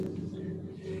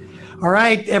All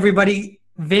right, everybody.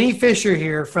 Vinny Fisher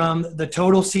here from The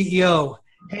Total CEO.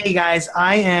 Hey, guys,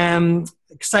 I am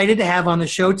excited to have on the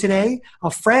show today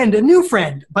a new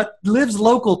friend, but lives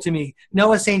local to me,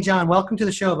 Noah St. John. Welcome to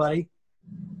the show, buddy.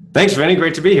 Thanks, Vinny.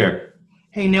 Great to be here.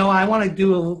 Hey, Noah, I want to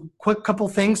do a quick couple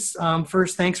things.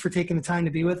 First, thanks for taking the time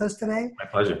to be with us today. My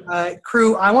pleasure.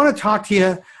 Crew, I want to talk to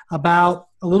you about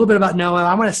a little bit about Noah.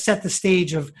 I want to set the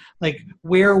stage of like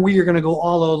where we are going to go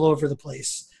all over the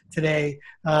place today.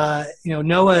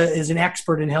 Noah is an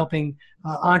expert in helping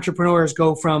entrepreneurs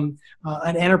go from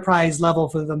an enterprise level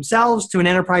for themselves to an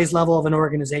enterprise level of an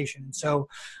organization. So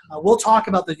we'll talk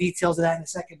about the details of that in a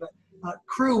second. But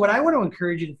crew, what I want to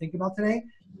encourage you to think about today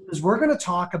is we're going to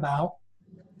talk about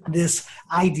this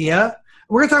idea.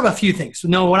 We're going to talk about a few things. So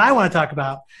Noah, what I want to talk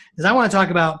about is I want to talk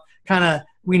about kind of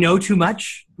we know too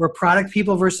much. We're product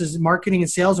people versus marketing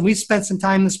and sales. And we spent some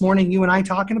time this morning, you and I,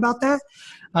 talking about that.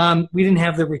 We didn't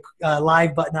have the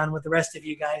live button on with the rest of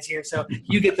you guys here, so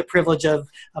you get the privilege of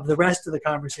the rest of the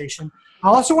conversation. I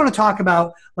also want to talk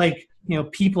about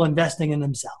people investing in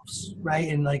themselves, right?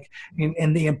 And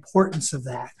and the importance of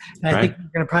that. And I think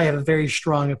we're going to probably have a very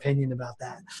strong opinion about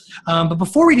that. But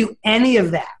before we do any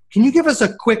of that, can you give us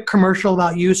a quick commercial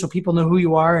about you so people know who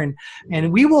you are?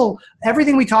 And we will,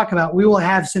 everything we talk about, we will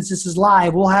have, since this is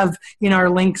live, we'll have in our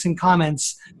links and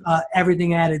comments,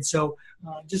 everything added. So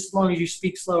just as long as you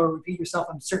speak slow or repeat yourself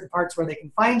on certain parts where they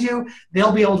can find you,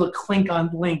 they'll be able to click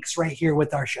on links right here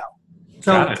with our show.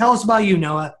 So tell us about you,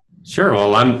 Noah. Sure.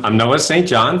 Well, I'm Noah St.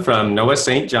 John from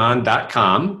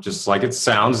noahstjohn.com, just like it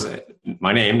sounds.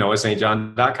 My name,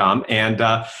 noahstjohn.com. And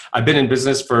I've been in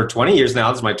business for 20 years now.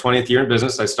 This is my 20th year in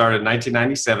business. I started in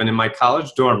 1997 in my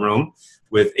college dorm room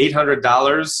with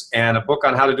 $800 and a book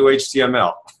on how to do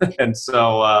HTML. And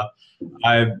so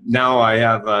I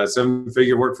have a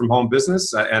 7-figure work from home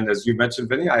business. And as you mentioned,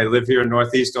 Vinny, I live here in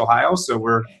Northeast Ohio. So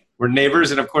we're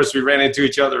neighbors. And of course, we ran into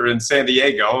each other in San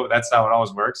Diego. That's how it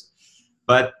always works.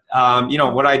 But,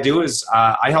 what I do is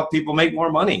I help people make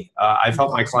more money. I've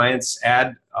helped my clients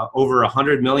add over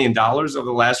 $100 million over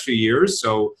the last few years.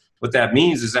 So what that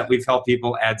means is that we've helped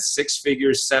people add 6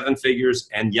 figures, 7 figures.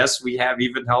 And yes, we have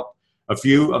even helped a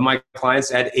few of my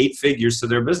clients add 8 figures to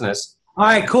their business. All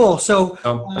right, cool. So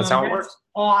that's how it works.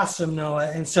 Awesome, Noah.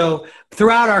 And so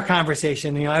throughout our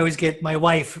conversation, I always get my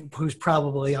wife, who's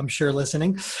probably, I'm sure,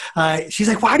 listening. She's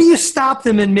like, why do you stop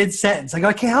them in mid-sentence? I go,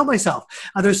 I can't help myself.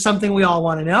 There's something we all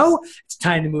want to know. It's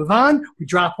time to move on. We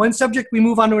drop one subject, we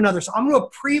move on to another. So I'm going to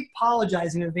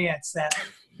pre-apologize in advance that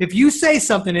if you say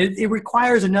something, it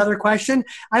requires another question,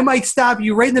 I might stop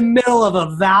you right in the middle of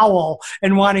a vowel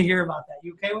and want to hear about that.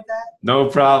 You okay with that? No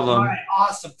problem. All right,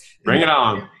 awesome. Bring it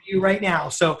on. You right now.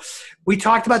 So we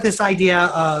talked about this idea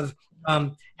of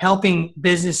helping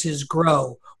businesses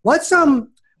grow. What's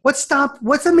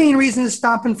the main reason that's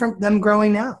stopping from them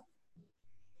growing now?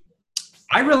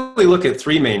 I really look at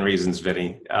 3 main reasons,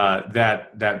 Vinny,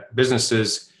 that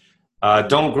businesses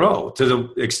don't grow to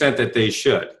the extent that they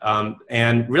should.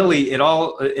 And really, it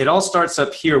all starts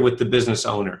up here with the business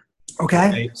owner.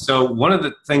 Okay. So one of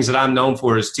the things that I'm known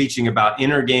for is teaching about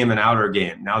inner game and outer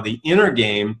game. Now, the inner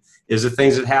game is the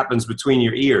things that happens between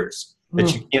your ears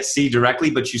that you can't see directly,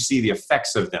 but you see the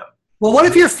effects of them. Well, what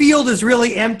if your field is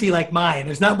really empty like mine?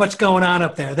 There's not much going on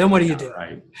up there. Then what do you do?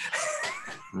 Right.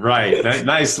 Right.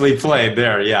 Nicely played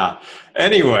there. Yeah.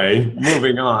 Anyway,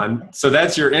 moving on. So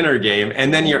that's your inner game.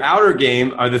 And then your outer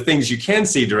game are the things you can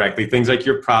see directly, things like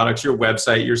your products, your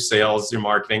website, your sales, your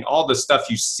marketing, all the stuff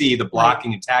you see, the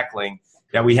blocking and tackling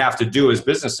that we have to do as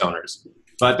business owners.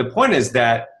 But the point is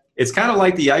that it's kind of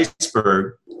like the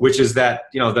iceberg, which is that,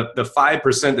 the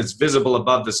 5% that's visible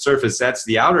above the surface, that's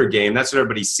the outer game. That's what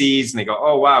everybody sees. And they go,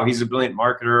 oh, wow, he's a brilliant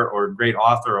marketer or a great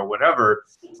author or whatever.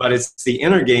 But it's the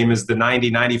inner game is the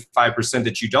 95%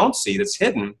 that you don't see that's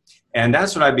hidden. And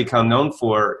that's what I've become known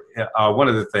for. One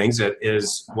of the things that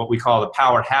is what we call the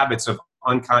power habits of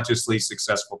unconsciously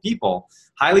successful people.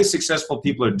 Highly successful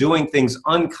people are doing things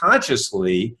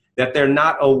unconsciously that they're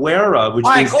not aware of, which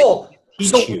means they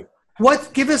teach you.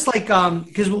 Give us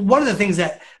because one of the things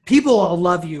that people will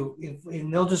love you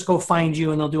and they'll just go find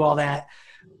you and they'll do all that.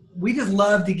 We just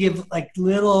love to give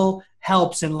little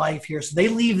helps in life here. So they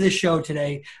leave this show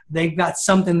today. They've got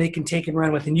something they can take and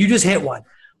run with, and you just hit one.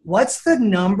 What's the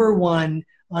number one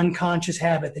unconscious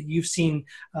habit that you've seen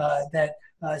that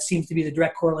seems to be the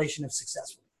direct correlation of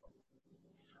success?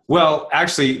 Well,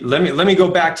 actually, let me go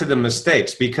back to the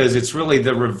mistakes because it's really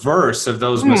the reverse of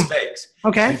those mistakes.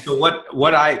 Okay. And so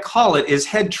what I call it is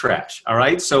head trash. All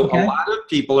right. So a lot of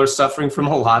people are suffering from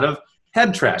a lot of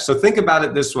head trash. So think about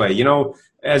it this way.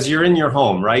 As you're in your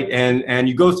home, right, and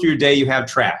you go through your day, you have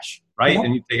trash, right,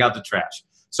 and you take out the trash.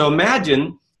 So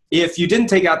imagine if you didn't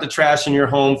take out the trash in your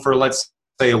home for, let's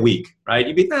say, a week, right?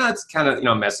 You'd be, it's kind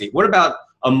of, messy. What about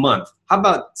a month? How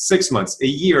about 6 months, a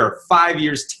year, 5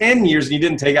 years, 10 years, and you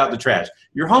didn't take out the trash?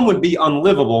 Your home would be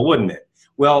unlivable, wouldn't it?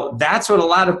 Well, that's what a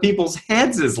lot of people's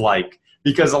heads is like,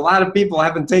 because a lot of people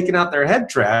haven't taken out their head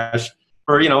trash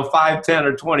for 5, 10,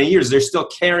 or 20 years. They're still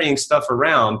carrying stuff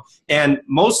around, and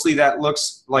mostly that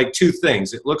looks like two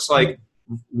things. It looks like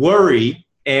worry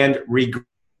and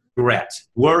regret.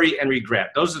 Worry and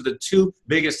regret. Those are the two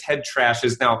biggest head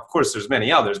trashes. Now, of course, there's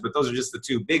many others, but those are just the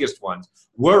two biggest ones.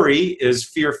 Worry is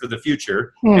fear for the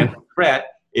future, and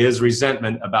regret is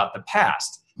resentment about the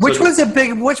past. Which one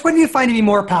do you find to be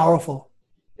more powerful?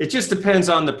 It just depends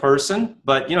on the person,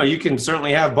 but you can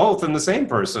certainly have both in the same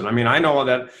person. I mean, I know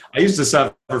that I used to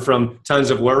suffer from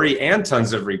tons of worry and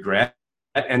tons of regret.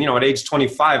 And at age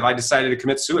 25, I decided to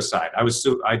commit suicide.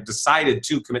 I decided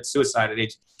to commit suicide at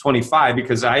age 25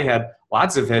 because I had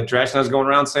lots of head trash, and I was going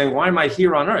around saying, "Why am I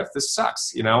here on Earth? This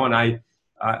sucks." And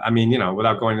I mean,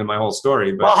 without going into my whole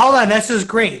story. But well, hold on, this is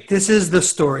great. This is the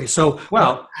story. So,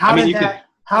 how did that?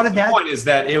 The point is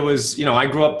that it was, I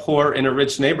grew up poor in a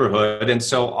rich neighborhood, and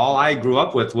so all I grew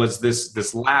up with was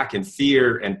this lack and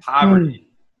fear and poverty.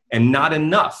 And not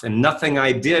enough, and nothing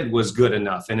I did was good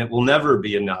enough, and it will never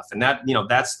be enough. And that,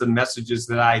 that's the messages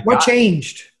that I got. What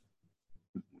changed?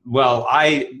 Well,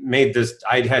 I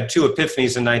had two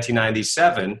epiphanies in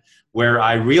 1997 where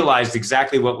I realized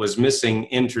exactly what was missing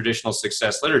in traditional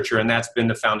success literature, and that's been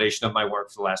the foundation of my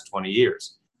work for the last 20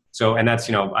 years. So, and that's,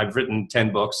 I've written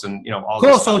 10 books and, all cool.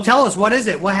 this. So tell us, what is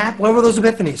it? What happened? What were those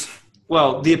epiphanies?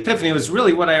 Well, the epiphany was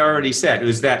really what I already said. It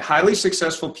was that highly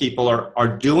successful people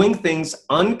are doing things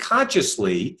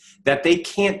unconsciously that they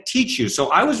can't teach you. So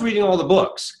I was reading all the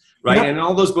books, right? Yep. And in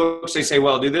all those books, they say,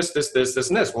 well, do this, this, this, this,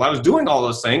 and this. Well, I was doing all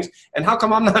those things. And how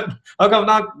come I'm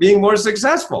not being more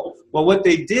successful? Well, what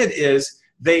they did is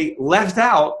they left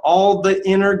out all the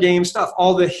inner game stuff,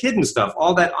 all the hidden stuff,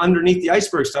 all that underneath the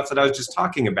iceberg stuff that I was just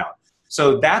talking about.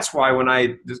 So that's why when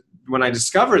I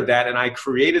discovered that, and I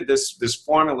created this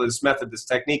formula, this method, this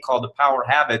technique called the Power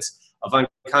Habits of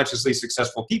Unconsciously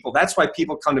Successful People. That's why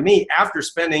people come to me after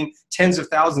spending tens of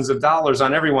thousands of dollars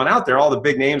on everyone out there, all the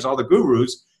big names, all the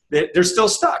gurus. They're still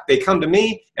stuck. They come to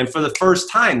me, and for the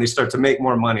first time, they start to make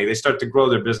more money. They start to grow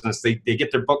their business. They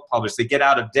get their book published. They get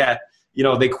out of debt.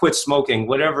 They quit smoking,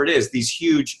 whatever it is, these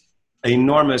huge,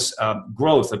 enormous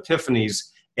growth, epiphanies,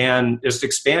 and just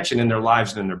expansion in their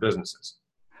lives and in their businesses.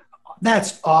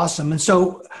 That's awesome. And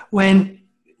so did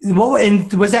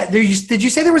you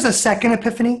say there was a second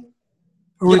epiphany?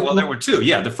 Yeah, well, there were two.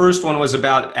 Yeah, the first one was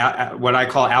about what I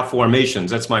call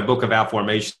affirmations. That's my book of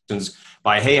affirmations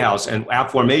by Hay House. And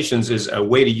affirmations is a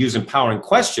way to use empowering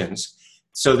questions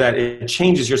so that it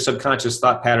changes your subconscious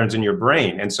thought patterns in your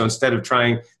brain. And so instead of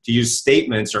trying to use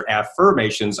statements or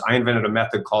affirmations, I invented a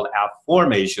method called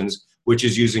affirmations, which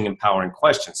is using empowering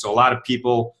questions. So a lot of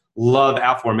people love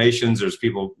affirmations. There's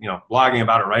people, blogging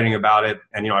about it, writing about it.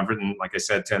 And, I've written, like I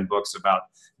said, 10 books about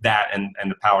that and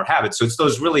the Power Habits. So it's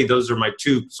those are my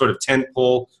two sort of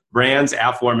tentpole brands,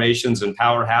 affirmations and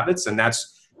Power Habits. And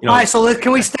that's, All right, so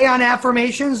can we stay on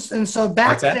affirmations? And so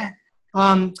back to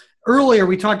that, earlier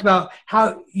we talked about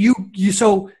how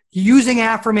so using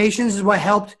affirmations is what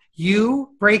helped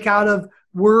you break out of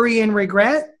worry and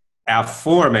regret?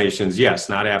 Affirmations, yes,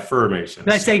 not affirmations.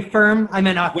 Did I say firm? I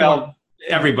meant affirm. Well,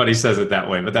 everybody saes it that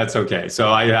way, but that's okay. So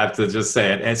I have to just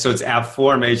say it. And so it's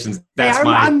affirmations.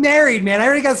 I'm married, man. I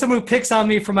already got someone who picks on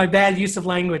me for my bad use of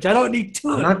language. I don't need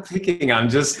to. I'm not picking. I'm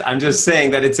just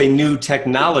saying that it's a new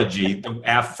technology. The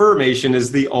affirmation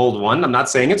is the old one. I'm not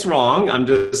saying it's wrong. I'm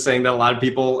just saying that a lot of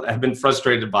people have been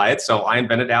frustrated by it. So I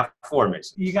invented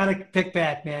affirmation. You got to pick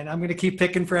back, man. I'm going to keep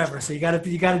picking forever. So you got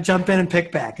to jump in and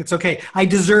pick back. It's okay. I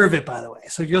deserve it, by the way.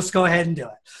 So just go ahead and do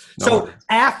it. So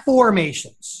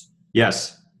affirmations.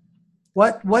 Yes.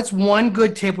 What's one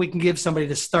good tip we can give somebody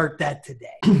to start that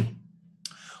today?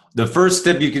 The first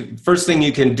thing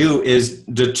you can do is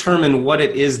determine what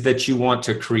it is that you want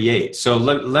to create. So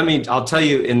I'll tell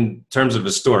you in terms of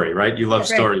a story, right? You love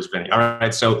stories, Benny. All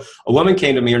right. So a woman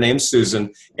came to me, her name's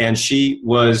Susan, and she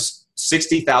was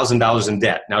 $60,000 in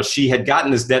debt. Now she had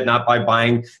gotten this debt not by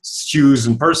buying shoes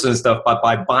and purses and stuff, but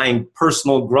by buying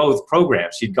personal growth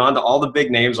programs. She'd gone to all the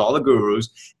big names, all the gurus,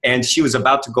 and she was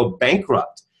about to go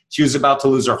bankrupt. She was about to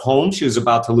lose her home. She was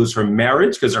about to lose her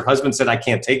marriage because her husband said, I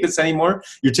can't take this anymore.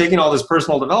 You're taking all this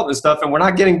personal development stuff and we're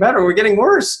not getting better. We're getting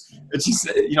worse. And she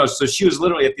said, so she was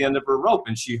literally at the end of her rope,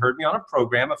 and she heard me on a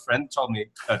program. A friend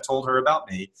told her about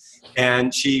me,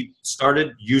 and she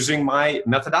started using my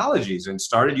methodologies and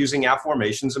started using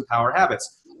affirmations and Power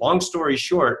Habits. Long story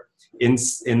short, in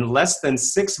less than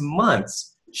 6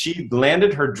 months, She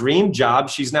landed her dream job.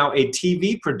 She's now a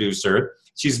TV producer.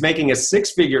 She's making a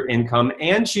 6-figure income,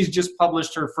 and she's just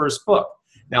published her first book.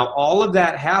 Now, all of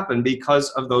that happened because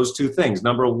of those two things.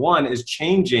 Number one is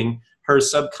changing her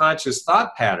subconscious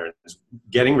thought patterns,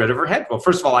 getting rid of her head. Well,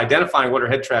 first of all, identifying what her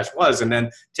head trash was and then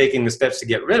taking the steps to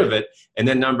get rid of it. And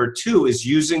then number two is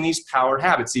using these power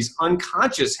habits, these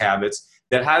unconscious habits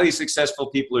that highly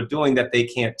successful people are doing that they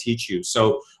can't teach you.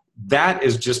 So that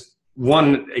is just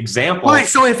one example. All right,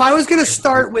 so if I was going to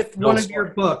start with one of your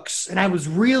books, and I was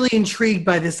really intrigued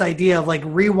by this idea of like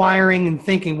rewiring and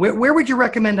thinking, where would you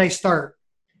recommend I start?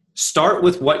 Start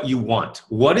with what you want.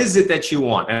 What is it that you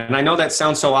want? And I know that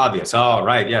sounds so obvious. Oh,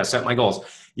 right. Yeah. Set my goals.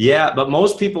 Yeah. But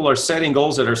most people are setting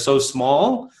goals that are so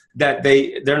small that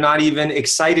they're not even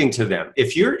exciting to them.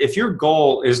 If your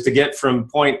goal is to get from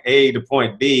point A to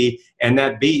point B, and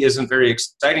that B isn't very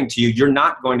exciting to you, you're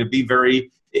not going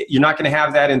to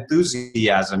have that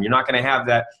enthusiasm. You're not going to have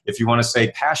that, if you want to say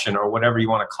passion or whatever you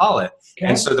want to call it. Okay.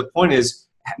 And so the point is,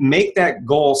 make that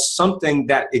goal something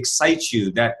that excites you,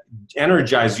 that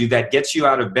energizes you, that gets you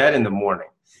out of bed in the morning.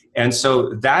 And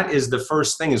so that is the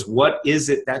first thing, is what is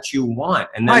it that you want?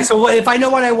 And then, all right, so if I know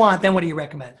what I want, then what do you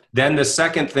recommend? Then the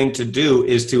second thing to do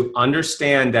is to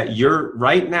understand that you're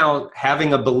right now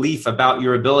having a belief about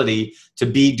your ability to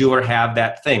be, do, or have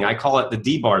that thing. I call it the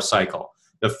D-bar cycle.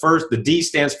 The D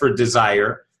stands for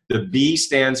desire. The B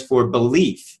stands for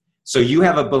belief. So you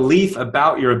have a belief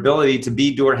about your ability to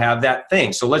be, do, or have that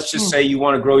thing. So let's just say you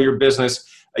want to grow your business,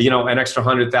 an extra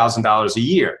 $100,000 a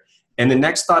year. And the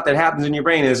next thought that happens in your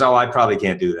brain is, oh, I probably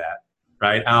can't do that,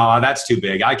 right? Oh, that's too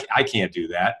big. I can't do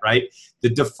that, right? The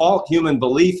default human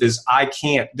belief is, I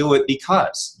can't do it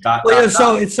because.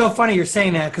 So it's so funny you're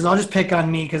saying that, because I'll just pick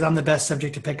on me because I'm the best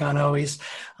subject to pick on always.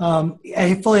 I'm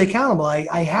fully accountable.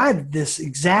 I had this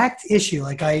exact issue.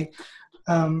 Like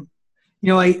I'm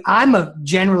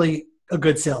generally a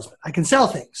good salesman. I can sell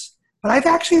things, but I've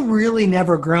actually really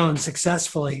never grown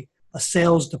successfully a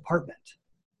sales department.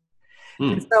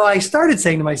 And so I started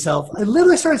saying to myself, I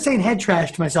literally started saying head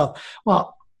trash to myself.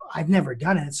 Well, I've never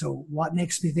done it. So what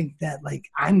makes me think that like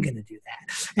I'm going to do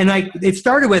that? And it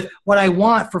started with what I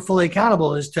want for Fully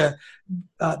Accountable is to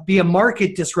be a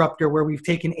market disruptor where we've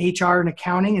taken HR and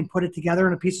accounting and put it together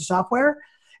in a piece of software. And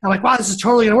I'm like, wow, this is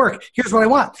totally going to work. Here's what I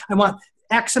want. I want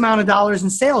X amount of dollars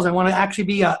in sales. I want to actually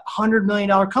be a $100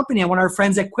 million company. I want our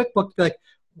friends at QuickBooks to be like,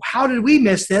 how did we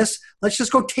miss this? Let's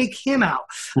just go take him out.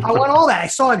 I want all that. I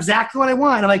saw exactly what I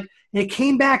want. I'm like, and it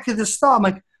came back to this thought. I'm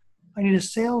like, I need a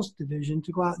sales division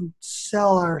to go out and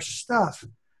sell our stuff.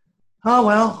 Oh,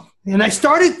 well. And I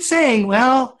started saying,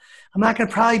 well, I'm not going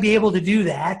to probably be able to do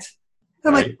that.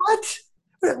 And I'm like,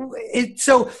 what?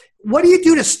 So what do you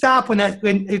do to stop one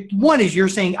is you're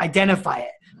saying identify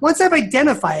it. Once I've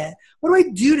identified it, what do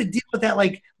I do to deal with that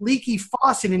like leaky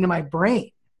faucet into my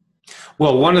brain?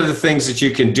 Well, one of the things that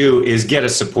you can do is get a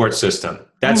support system.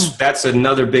 That's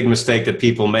another big mistake that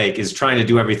people make, is trying to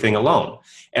do everything alone.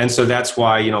 And so that's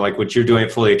why, like what you're doing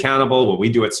at Fully Accountable, what we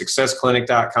do at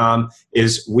successclinic.com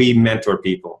is we mentor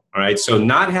people. All right. So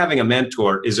not having a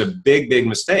mentor is a big, big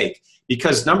mistake,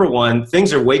 because number one,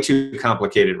 things are way too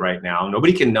complicated right now.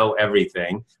 Nobody can know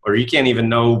everything, or you can't even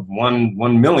know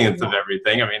one millionth of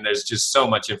everything. I mean, there's just so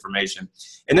much information.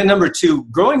 And then number two,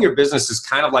 growing your business is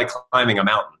kind of like climbing a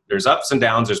mountain. There's ups and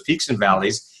downs, there's peaks and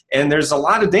valleys, and there's a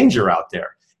lot of danger out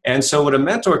there. And so what a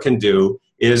mentor can do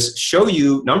is show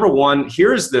you, number one,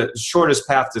 here's the shortest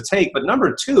path to take, but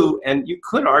number two, and you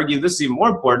could argue this is even more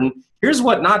important, here's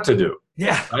what not to do.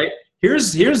 Yeah. Right?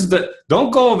 Here's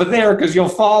don't go over there because you'll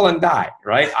fall and die,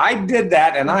 right? I did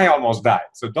that and I almost died.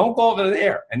 So don't go over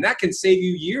there. And that can save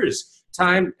you years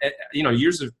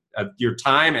of your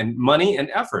time and money and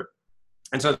effort.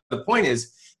 And so the point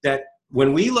is that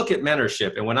when we look at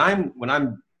mentorship, and when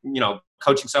I'm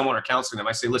coaching someone or counseling them,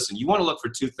 I say, listen, you want to look for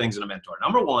two things in a mentor.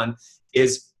 Number one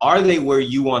is, are they where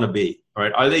you want to be? All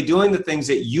right. Are they doing the things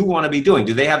that you want to be doing?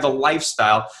 Do they have the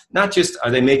lifestyle? Not just are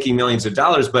they making millions of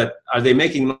dollars, but are they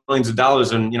making millions of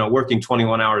dollars and, working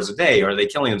 21 hours a day? Or are they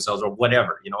killing themselves or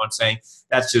whatever? You know what I'm saying?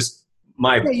 That's just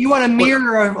you want to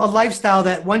mirror a lifestyle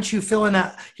that once you fill in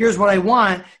that, here's what I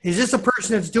want. Is this a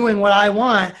person that's doing what I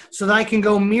want, so that I can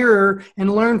go mirror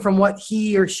and learn from what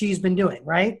he or she's been doing,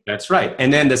 right? That's right.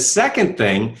 And then the second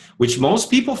thing, which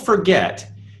most people forget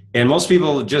and most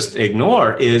people just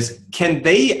ignore, is, can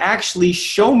they actually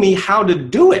show me how to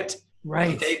do it?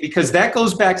 Right. Okay? Because that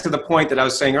goes back to the point that I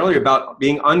was saying earlier about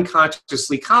being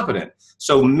unconsciously competent.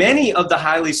 So many of the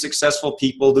highly successful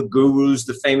people, the gurus,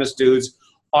 the famous dudes,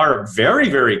 are very,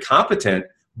 very competent,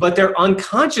 but they're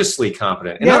unconsciously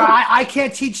competent. I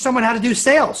can't teach someone how to do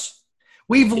sales.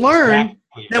 We've learned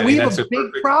that we have a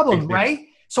big problem, right?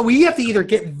 So we have to either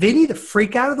get Vinny to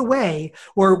freak out of the way,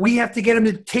 or we have to get him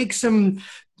to take some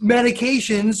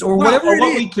medications or whatever or it what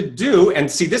is. we could do, and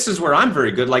see, this is where I'm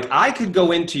very good. Like, I could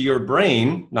go into your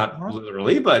brain, not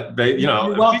literally, but you know,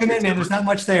 You're welcome in, man. There's not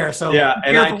much there. So yeah,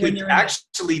 and I could in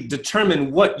actually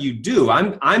determine what you do.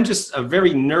 I'm just a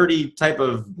very nerdy type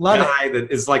of guy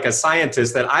that is like a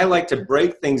scientist, that I like to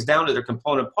break things down to their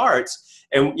component parts.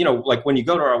 And, you know, like when you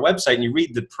go to our website and you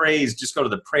read the praise, just go to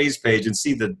the praise page and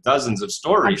see the dozens of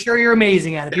stories. I'm sure you're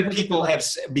amazing at it. People have,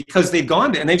 because they've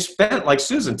gone and they've spent, like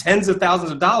Susan, tens of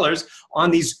thousands of dollars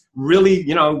on these really,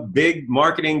 you know, big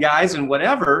marketing guys and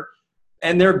whatever.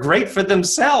 And they're great for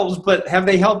themselves, but have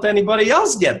they helped anybody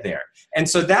else get there? And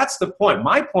so that's the point.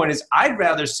 My point is, I'd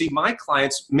rather see my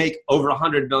clients make over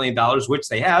 $100 million, which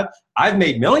they have. I've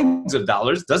made millions of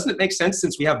dollars. Doesn't it make sense,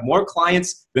 since we have more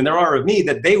clients than there are of me,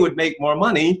 that they would make more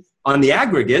money on the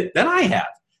aggregate than I have?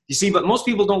 You see, but most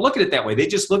people don't look at it that way. They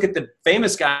just look at the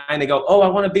famous guy and they go, "Oh, I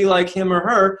want to be like him or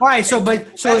her." All right. So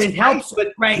it helps.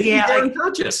 But right. Yeah. They're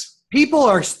unconscious.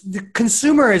 The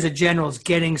consumer as a general is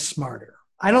getting smarter.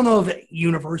 I don't know if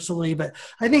universally, but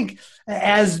I think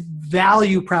as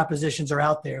value propositions are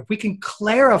out there, if we can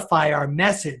clarify our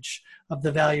message of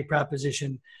the value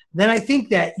proposition, then I think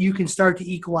that you can start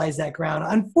to equalize that ground.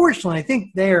 Unfortunately, I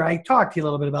think I talked to you a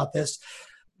little bit about this.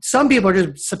 Some people are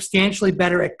just substantially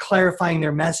better at clarifying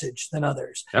their message than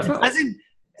others. Definitely.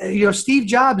 Steve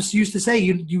Jobs used to say,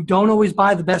 you don't always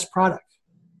buy the best product.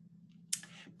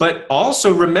 But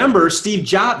also remember, Steve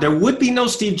Jobs, there would be no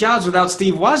Steve Jobs without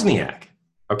Steve Wozniak.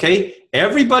 Okay,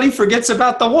 everybody forgets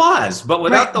about the Woz, but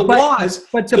without the Woz,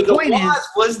 but the point Woz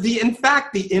was in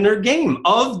fact the inner game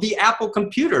of the Apple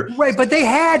computer. Right, but they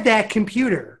had that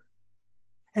computer,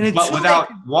 and but without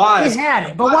Woz, they had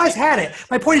it. But Woz had it.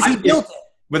 My point is, he built it.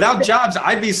 Without Jobs,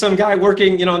 I'd be some guy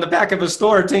working, in the back of a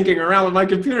store tinkering around with my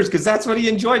computers, because that's what he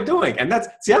enjoyed doing. And I'm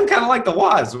kind of like the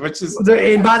Woz, which is.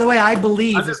 And by the way, I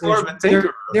believe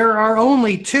there are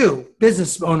only two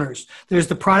business owners. There's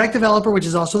the product developer, which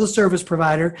is also the service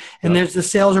provider, and there's the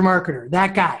sales or marketer.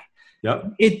 That guy.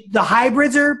 Yep. The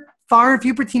hybrids are far and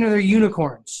few between. They're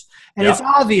unicorns, and it's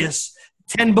obvious.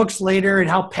 10 books later, and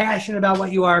how passionate about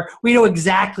what you are, we know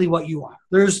exactly what you are.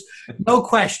 There's no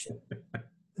question.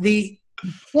 The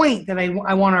point that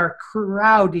I want our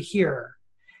crowd to hear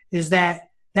is that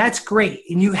that's great,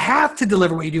 and you have to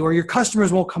deliver what you do, or your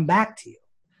customers won't come back to you.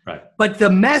 Right. But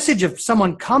the message of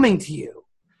someone coming to you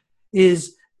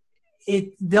is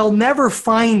they'll never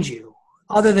find you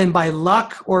other than by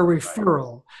luck or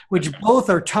referral, which both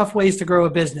are tough ways to grow a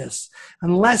business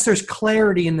unless there's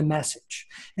clarity in the message.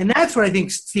 And that's what I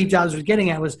think Steve Jobs was getting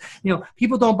at was,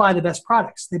 people don't buy the best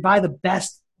products. They buy the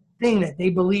best thing that they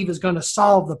believe is going to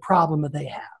solve the problem that they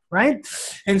have, right?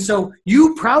 And so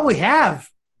you probably have,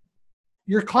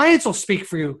 your clients will speak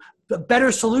for you,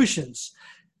 better solutions.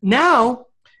 Now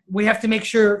we have to make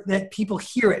sure that people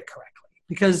hear it correctly,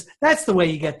 because that's the way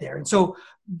you get there. And so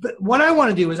what I want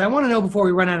to do is I want to know, before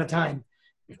we run out of time,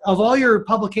 of all your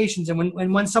publications, and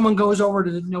when someone goes over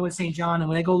to Noah St. John and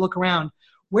when they go look around,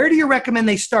 where do you recommend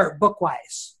they start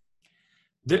book-wise?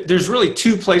 There's really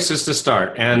two places to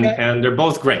start, and they're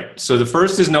both great. So the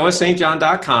first is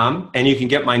noahstjohn.com, and you can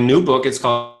get my new book. It's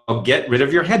called Get Rid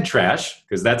of Your Head Trash,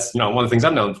 because that's one of the things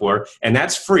I'm known for, and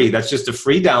that's free. That's just a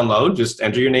free download. Just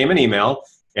enter your name and email,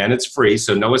 and it's free.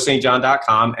 So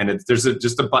noahstjohn.com, and there's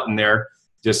just a button there.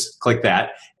 Just click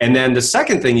that. And then the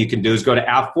second thing you can do is go to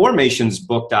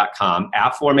affirmationsbook.com,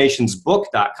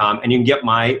 affirmationsbook.com, and you can get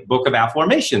my book of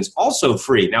affirmations, also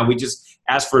free. Now, we just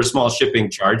ask for a small shipping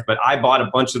charge, but I bought a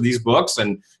bunch of these books,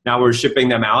 and now we're shipping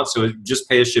them out. So just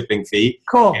pay a shipping fee.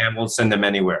 Cool. And we'll send them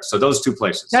anywhere. So those two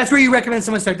places. That's where you recommend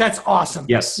someone start. That's awesome.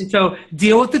 Yes. So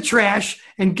deal with the trash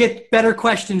and get better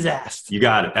questions asked. You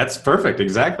got it. That's perfect.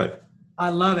 Exactly. I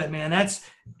love it, man.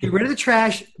 Get rid of the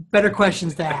trash, better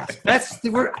questions to ask. I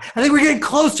think we're getting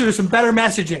closer to some better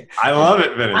messaging. I love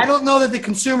it, Vinny. I don't know that the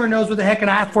consumer knows what the heck an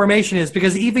affirmation is,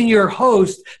 because even your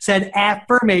host said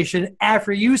affirmation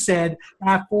after you said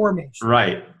affirmation.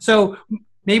 Right. So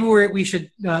maybe we should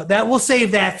we'll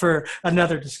save that for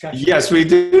another discussion. Yes, we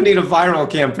do need a viral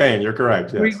campaign. You're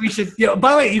correct. Yes. We should.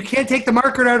 By the way, you can't take the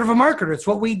marketer out of a marketer. It's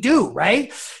what we do,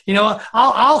 right?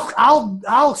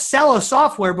 I'll sell a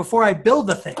software before I build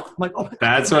the thing. I'm like,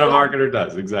 that's what a marketer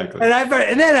does, exactly.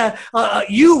 And then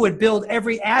you would build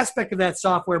every aspect of that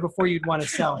software before you'd want to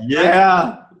sell it. Yeah.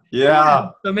 Right? Yeah.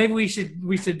 So maybe we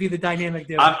should be the dynamic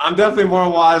duo. I'm definitely more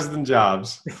wise than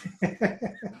Jobs.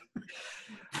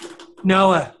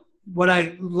 Noah, what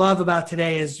I love about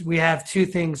today is we have two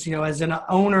things, as an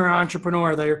owner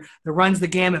entrepreneur that runs the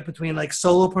gamut between like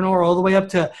solopreneur all the way up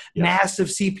to massive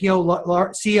CEO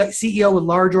with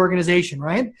large organization,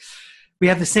 right? We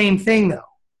have the same thing though.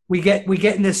 We get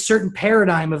in this certain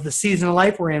paradigm of the season of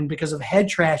life we're in because of head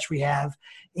trash we have.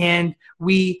 And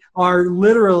we are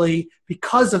literally,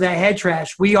 because of that head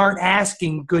trash, we aren't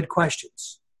asking good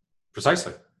questions.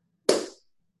 Precisely.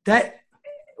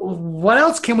 What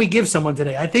else can we give someone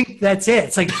today? I think that's it.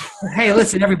 It's like, hey,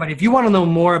 listen, everybody, if you want to know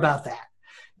more about that,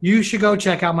 you should go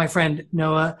check out my friend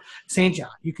Noah St.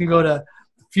 John. You can go to a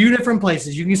few different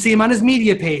places. You can see him on his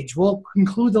media page. We'll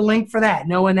include the link for that,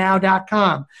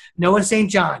 noahnow.com, Noah St.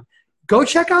 John. Go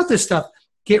check out this stuff.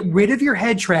 Get rid of your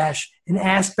head trash and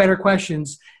ask better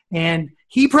questions. And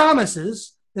he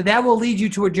promises that will lead you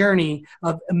to a journey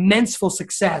of immenseful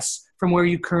success from where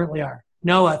you currently are.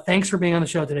 Noah, thanks for being on the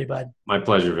show today, bud. My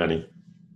pleasure, Vinny.